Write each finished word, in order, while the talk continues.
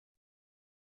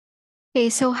Okay,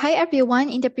 so hi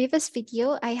everyone. In the previous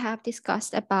video, I have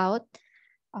discussed about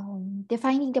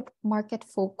defining the market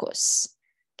focus.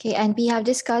 Okay, and we have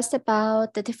discussed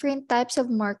about the different types of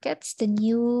markets, the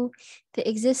new, the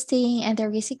existing, and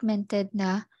the resegmented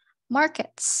na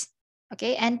markets.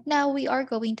 Okay, and now we are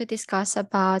going to discuss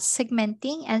about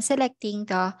segmenting and selecting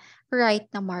the right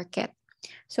na market.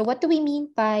 So what do we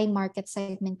mean by market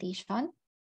segmentation?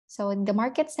 So in the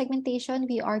market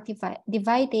segmentation, we are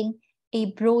dividing a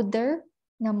broader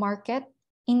na market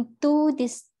into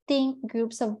distinct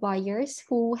groups of buyers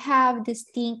who have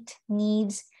distinct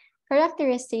needs,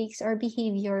 characteristics, or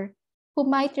behavior who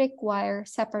might require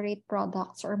separate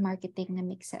products or marketing na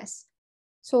mixes.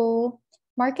 So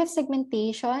market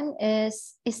segmentation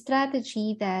is a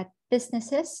strategy that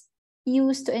businesses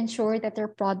use to ensure that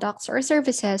their products or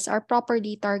services are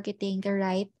properly targeting the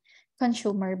right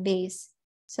consumer base.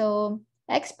 So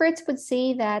experts would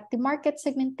say that the market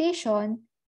segmentation,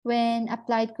 when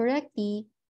applied correctly,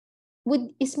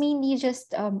 is mainly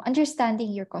just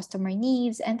understanding your customer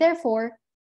needs and therefore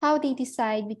how they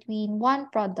decide between one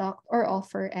product or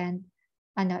offer and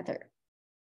another.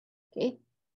 Okay.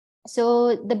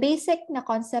 So the basic na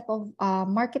concept of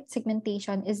market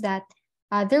segmentation is that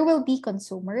there will be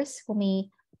consumers who may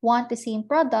want the same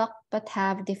product but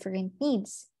have different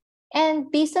needs. And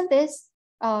based on this,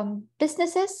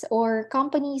 businesses or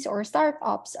companies or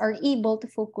startups are able to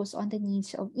focus on the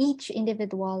needs of each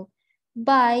individual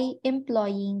by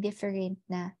employing different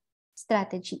na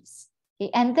strategies. Okay?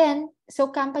 And then, so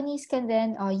companies can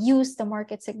then use the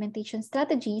market segmentation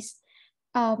strategies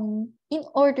in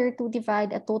order to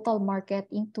divide a total market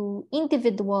into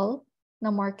individual na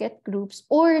market groups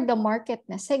or the market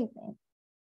na segment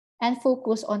and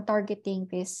focus on targeting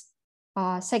these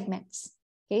segments.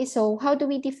 Okay, so how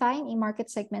do we define a market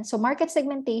segment? So market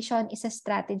segmentation is a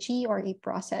strategy or a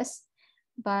process,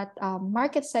 but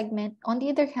market segment, on the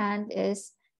other hand,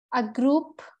 is a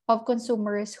group of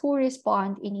consumers who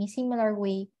respond in a similar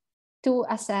way to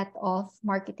a set of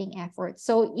marketing efforts.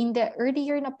 So in the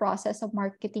earlier na process of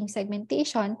marketing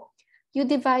segmentation, you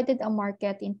divided a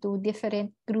market into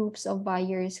different groups of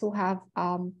buyers who have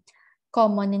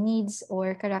common needs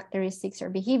or characteristics or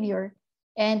behavior.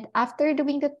 And after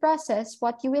doing that process,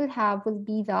 what you will have will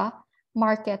be the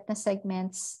market na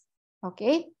segments.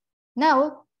 Okay?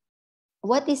 Now,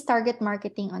 what is target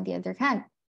marketing on the other hand?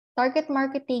 Target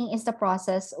marketing is the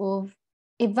process of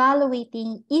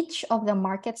evaluating each of the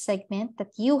market segment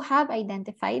that you have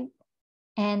identified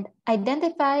and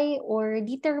identify or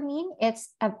determine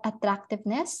its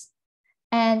attractiveness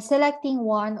and selecting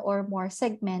one or more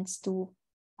segments to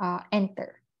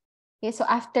enter. Okay, so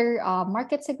after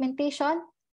market segmentation,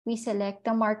 we select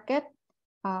the market.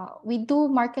 We do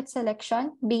market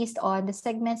selection based on the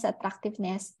segment's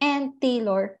attractiveness and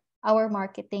tailor our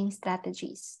marketing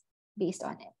strategies based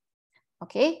on it.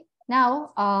 Okay,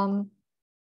 now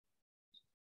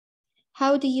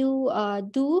how do you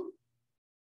do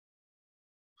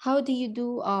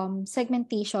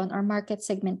segmentation or market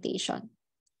segmentation?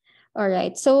 All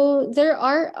right, so there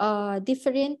are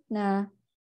different na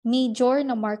major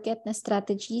na market na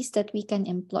strategies that we can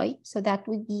employ. So that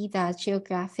would be the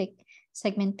geographic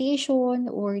segmentation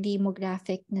or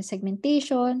demographic na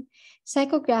segmentation,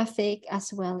 psychographic,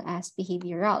 as well as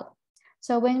behavioral.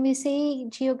 So when we say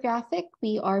geographic,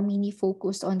 we are mainly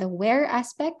focused on the where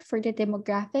aspect. For the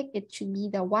demographic, it should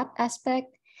be the what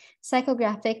aspect.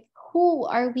 Psychographic, who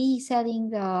are we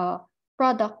selling the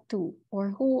product to,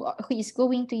 or who is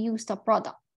going to use the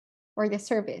product or the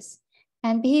service.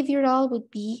 And behavioral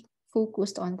would be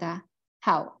focused on the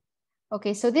how.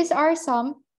 Okay, so these are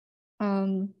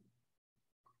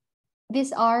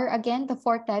again the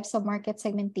four types of market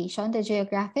segmentation: the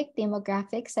geographic,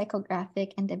 demographic,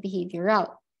 psychographic, and the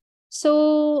behavioral.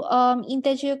 So in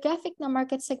the geographic na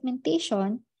market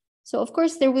segmentation, so of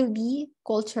course there will be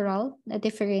cultural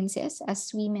differences. As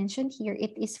we mentioned here,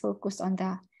 it is focused on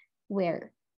the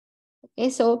where. Okay,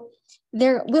 so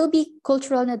there will be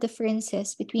cultural na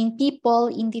differences between people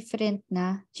in different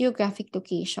na geographic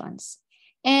locations.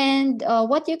 And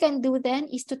what you can do then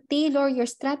is to tailor your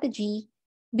strategy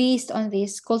based on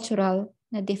these cultural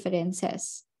na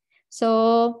differences.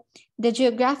 So the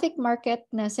geographic market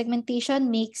na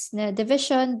segmentation makes na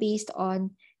division based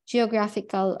on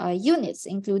geographical units,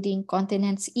 including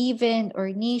continents even,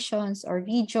 or nations, or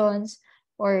regions,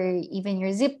 or even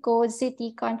your zip code,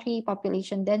 city, country,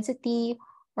 population density,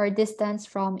 or distance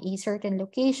from a certain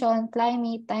location,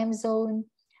 climate, time zone,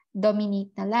 dominate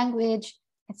na language,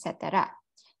 etc.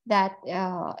 That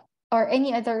or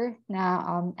any other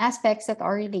na aspects that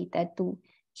are related to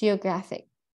geographic.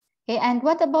 Okay, and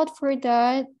what about for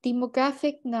the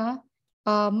demographic na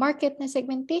market na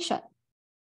segmentation?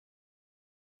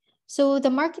 So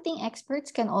the marketing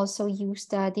experts can also use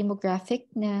the demographic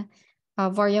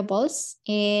variables,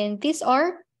 and these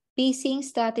are basing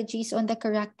strategies on the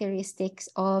characteristics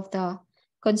of the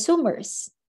consumers.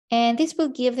 And this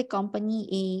will give the company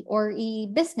a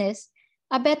business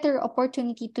a better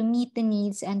opportunity to meet the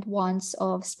needs and wants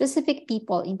of specific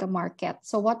people in the market.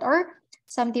 So what are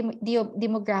some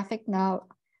demographic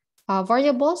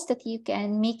variables that you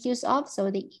can make use of?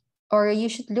 So or you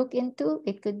should look into,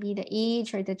 it could be the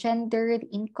age or the gender, the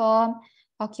income,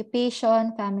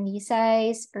 occupation, family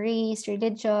size, race,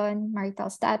 religion, marital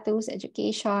status,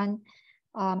 education,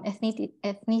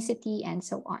 ethnicity, and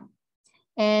so on.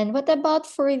 And what about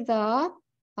for the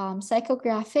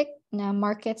psychographic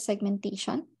market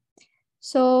segmentation?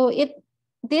 So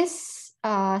this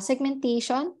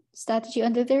segmentation strategy,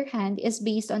 on the other hand, is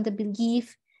based on the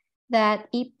belief that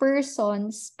a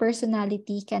person's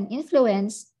personality can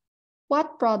influence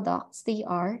what products they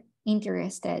are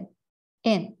interested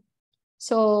in.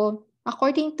 So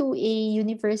according to a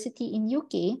university in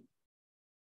UK,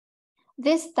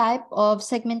 this type of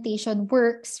segmentation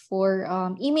works for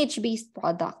image-based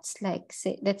products like,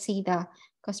 let's say the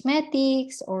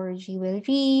cosmetics or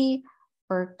jewelry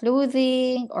or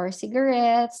clothing or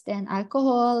cigarettes, then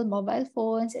alcohol, mobile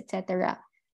phones, etc.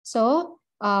 So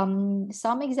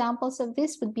some examples of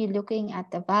this would be looking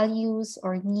at the values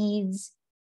or needs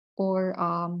or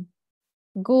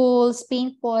goals,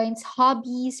 pain points,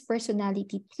 hobbies,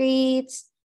 personality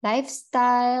traits,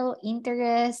 lifestyle,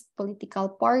 interest, political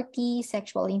party,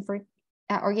 sexual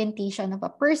orientation of a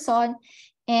person,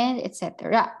 and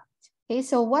etc. Okay,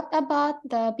 so what about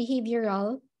the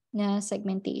behavioral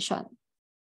segmentation?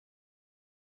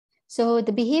 So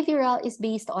the behavioral is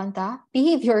based on the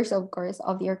behaviors, of course,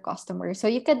 of your customers. So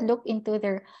you could look into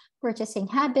their purchasing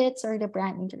habits or the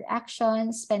brand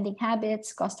interactions, spending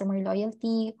habits, customer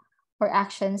loyalty, or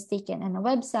actions taken on a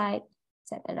website,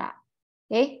 etc.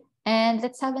 Okay, and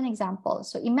let's have an example.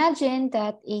 So imagine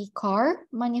that a car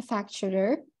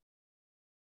manufacturer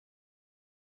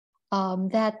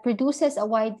that produces a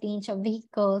wide range of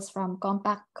vehicles from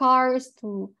compact cars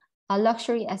to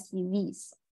luxury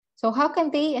SUVs. So how can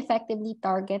they effectively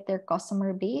target their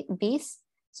customer base?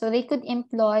 So they could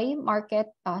employ market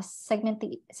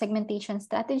segmentation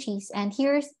strategies. And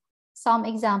here's some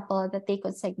example that they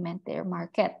could segment their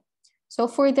market. So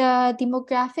for the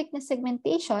demographic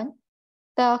segmentation,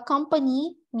 the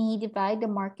company may divide the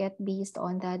market based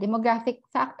on the demographic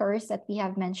factors that we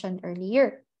have mentioned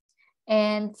earlier.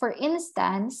 And for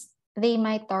instance, they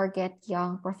might target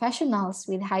young professionals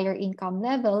with higher income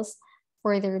levels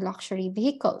for their luxury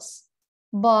vehicles,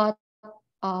 but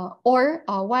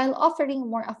while offering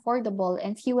more affordable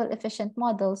and fuel-efficient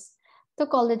models to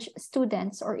college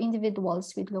students or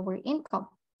individuals with lower income.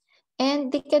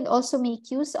 And they can also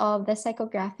make use of the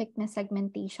psychographic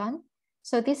segmentation.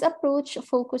 So this approach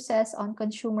focuses on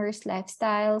consumers'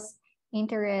 lifestyles,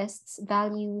 interests,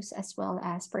 values, as well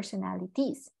as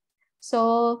personalities.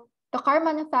 So the car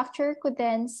manufacturer could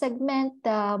then segment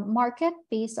the market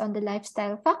based on the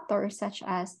lifestyle factors such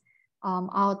as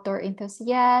outdoor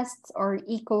enthusiasts or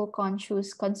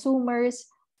eco-conscious consumers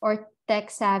or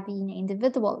tech-savvy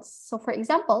individuals. So for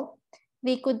example,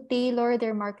 they could tailor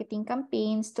their marketing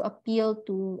campaigns to appeal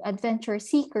to adventure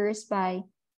seekers by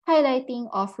highlighting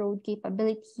off-road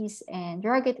capabilities and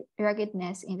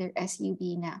ruggedness in their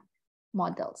SUV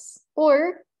models.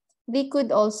 Or they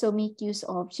could also make use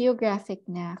of geographic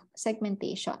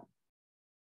segmentation.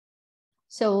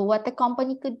 So what the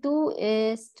company could do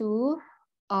is to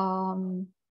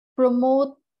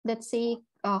promote, let's say,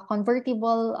 a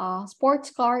convertible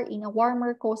sports car in a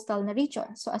warmer coastal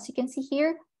region. So as you can see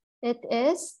here, it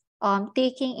is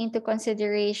taking into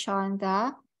consideration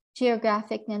the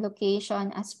geographic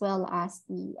location as well as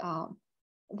the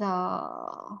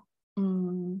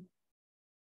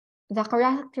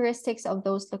characteristics of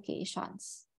those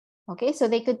locations. Okay, so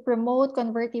they could promote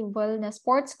convertible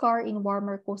sports car in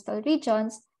warmer coastal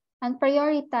regions and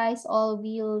prioritize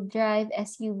all-wheel drive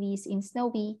SUVs in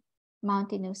snowy,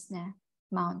 mountainous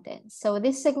mountains. So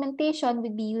this segmentation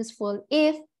would be useful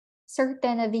if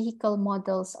certain vehicle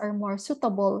models are more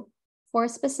suitable for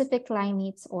specific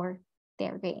climates or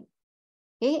terrain.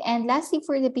 Okay, and lastly,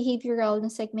 for the behavioral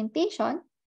segmentation,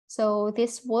 so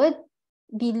this would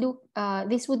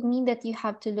mean that you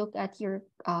have to look at your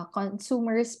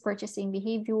consumers' purchasing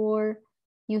behavior,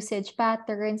 usage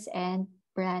patterns, and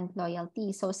brand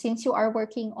loyalty. So since you are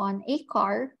working on a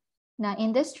car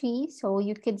industry, so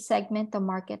you could segment the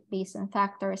market based on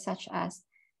factors such as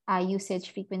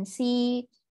usage frequency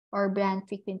or brand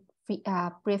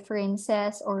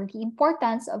preferences or the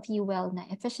importance of fuel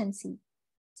efficiency.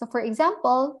 So for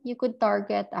example, you could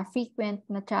target frequent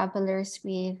travelers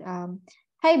with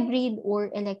hybrid or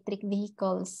electric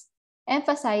vehicles,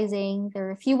 emphasizing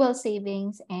their fuel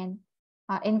savings and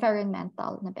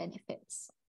environmental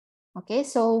benefits. Okay,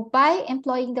 so by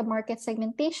employing the market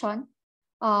segmentation,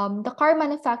 the car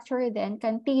manufacturer then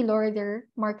can tailor their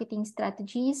marketing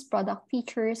strategies, product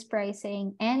features,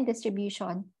 pricing, and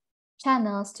distribution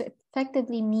channels to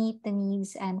effectively meet the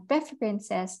needs and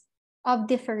preferences of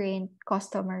different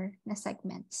customer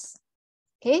segments.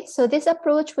 Okay, so this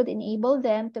approach would enable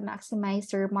them to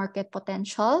maximize their market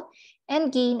potential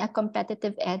and gain a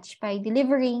competitive edge by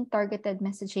delivering targeted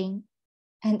messaging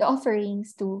and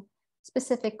offerings to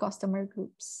specific customer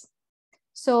groups.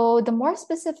 So the more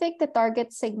specific the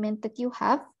target segment that you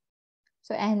have,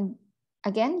 so and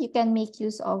again, you can make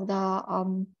use of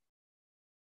the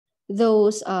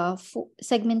those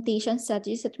segmentation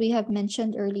strategies that we have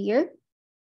mentioned earlier,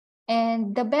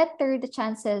 and the better the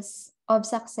chances of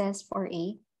success for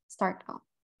a startup.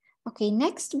 Okay,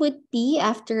 next would be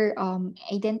after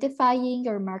identifying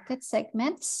your market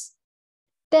segments,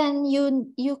 then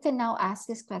you can now ask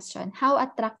this question: how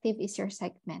attractive is your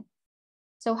segment?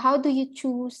 So how do you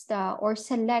choose or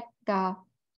select the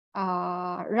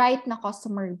right na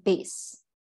customer base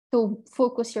to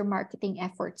focus your marketing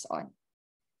efforts on?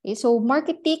 Okay, so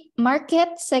market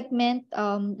segment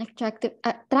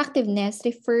attractiveness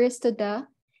refers to the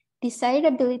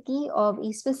desirability of a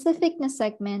specific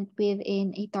segment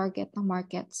within a target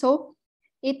market. So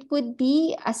it would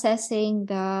be assessing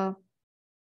the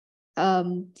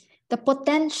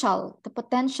potential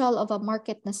of a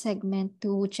market segment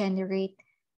to generate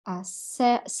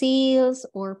sales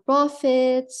or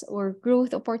profits or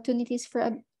growth opportunities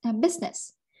for a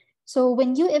business. So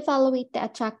when you evaluate the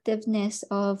attractiveness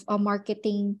of a market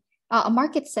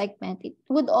segment, it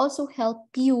would also help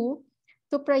you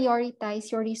to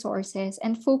prioritize your resources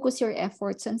and focus your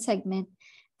efforts on segments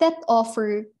that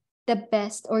offer the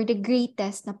best or the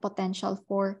greatest potential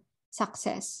for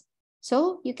success.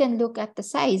 So you can look at the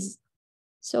size.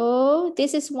 So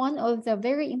this is one of the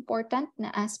very important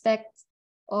aspects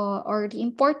or the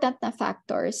important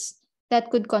factors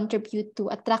that could contribute to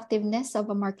attractiveness of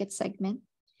a market segment.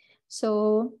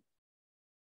 So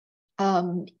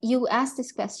you ask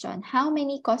this question: how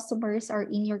many customers are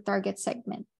in your target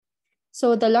segment?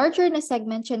 So the larger the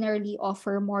segment generally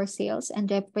offer more sales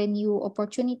and revenue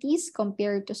opportunities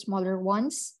compared to smaller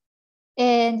ones.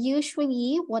 And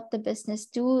usually what the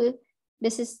businesses do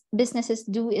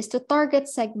is to target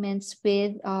segments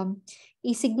with a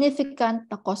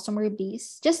significant customer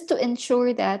base, just to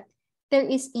ensure that there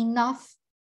is enough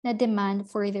demand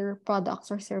for their products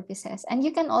or services. And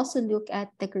you can also look at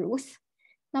the growth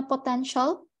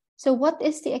potential. So what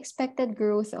is the expected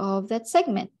growth of that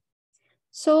segment?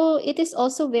 So it is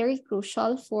also very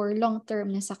crucial for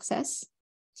long-term success.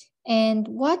 And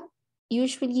what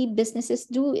usually businesses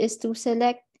do is to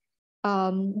select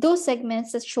those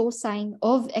segments that show sign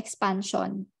of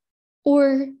expansion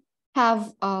or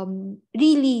have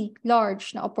really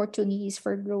large opportunities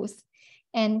for growth.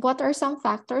 And what are some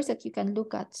factors that you can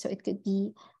look at? So it could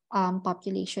be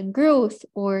population growth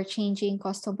or changing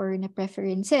customer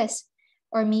preferences,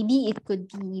 or maybe it could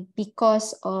be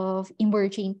because of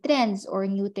emerging trends or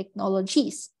new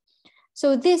technologies.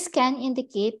 So this can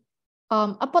indicate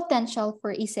a potential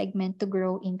for a segment to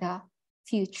grow in the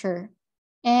future.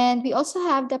 And we also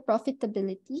have the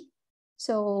profitability.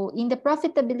 So in the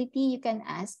profitability, you can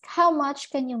ask, how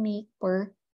much can you make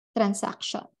per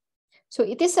transaction? So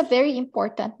it is a very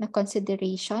important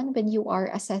consideration when you are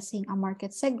assessing a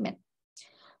market segment.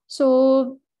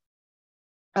 So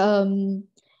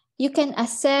you can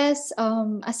assess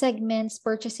a segment's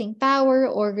purchasing power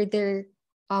or their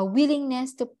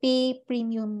willingness to pay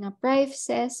premium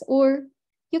prices, or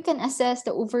you can assess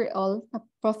the overall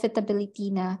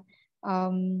profitability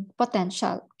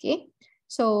potential. Okay,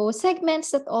 so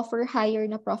segments that offer higher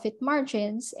profit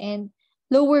margins and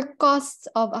lower costs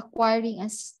of acquiring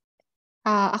and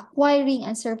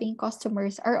serving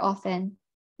customers are often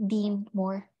deemed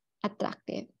more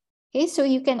attractive. Okay, so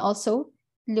you can also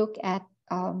look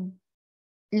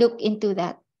into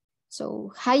that.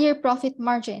 So higher profit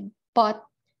margin, but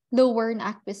lower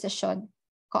acquisition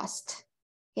cost.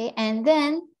 Okay, and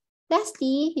then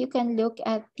lastly, you can look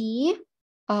at the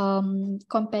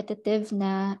competitive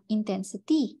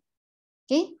intensity.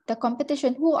 Okay, the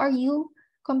competition. Who are you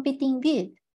competing with?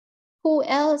 Who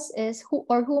else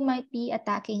who might be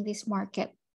attacking this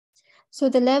market? So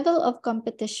the level of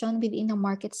competition within a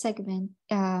market segment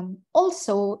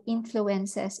also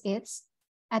influences its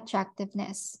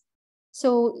attractiveness.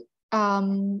 So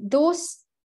those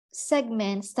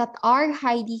segments that are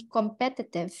highly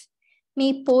competitive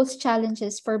may pose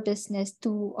challenges for business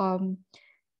to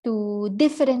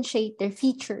differentiate their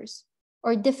features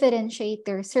or differentiate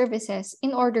their services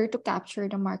in order to capture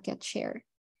the market share.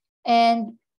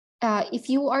 And if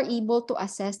you are able to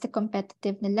assess the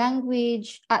competitive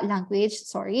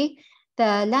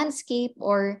the landscape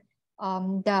or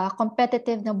the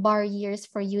competitive barriers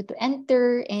for you to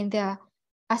enter and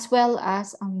as well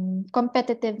as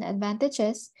competitive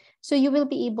advantages, so you will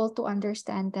be able to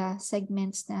understand the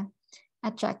segments na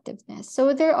attractiveness.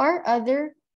 So there are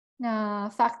other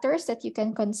factors that you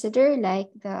can consider, like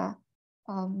the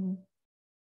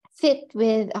fit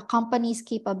with a company's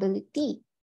capability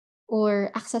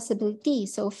or accessibility.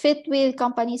 So fit with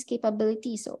company's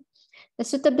capability. So the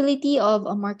suitability of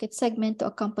a market segment to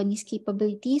a company's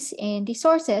capabilities and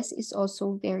resources is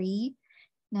also very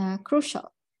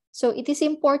crucial. So it is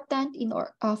important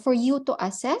for you to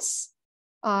assess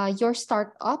your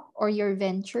startup or your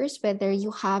ventures, whether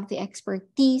you have the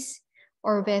expertise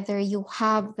or whether you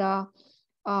have the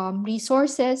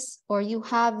resources or you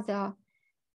have the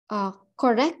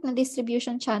correct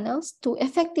distribution channels to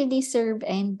effectively serve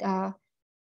and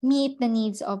meet the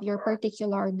needs of your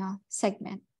particular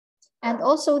segment. And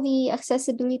also the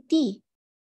accessibility.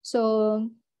 So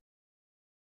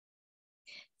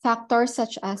factors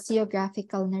such as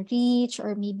geographical reach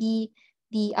or maybe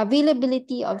the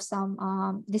availability of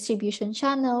some distribution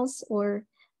channels or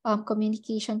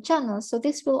communication channels. So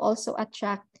this will also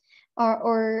attract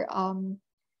or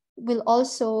will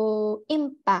also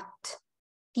impact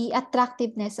the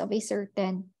attractiveness of a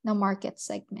certain market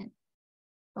segment.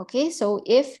 Okay, so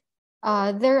if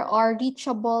there are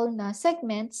reachable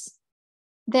segments,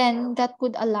 then that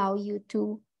would allow you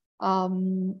to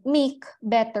make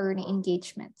better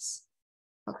engagements.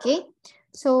 Okay,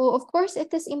 so of course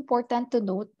it is important to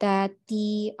note that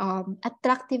the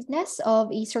attractiveness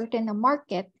of a certain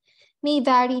market may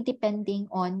vary depending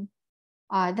on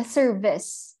the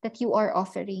service that you are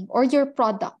offering or your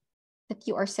product that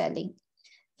you are selling.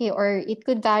 Okay, or it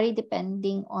could vary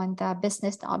depending on the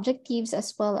business objectives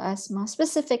as well as more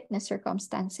specific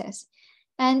circumstances.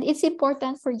 And it's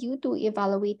important for you to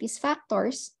evaluate these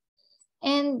factors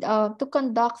and to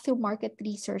conduct through market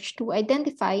research to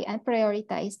identify and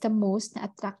prioritize the most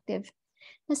attractive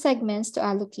segments to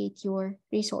allocate your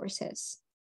resources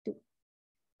to.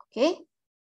 Okay?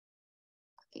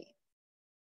 Okay.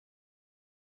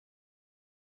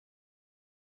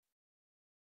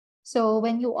 So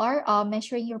when you are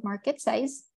measuring your market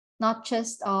size, not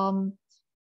just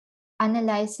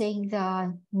analyzing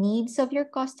the needs of your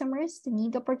customers, the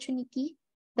need opportunity,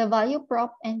 the value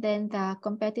prop, and then the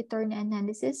competitor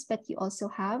analysis, but you also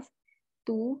have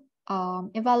to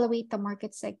evaluate the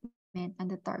market segment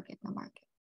and the target market.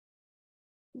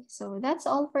 So that's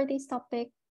all for this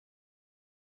topic.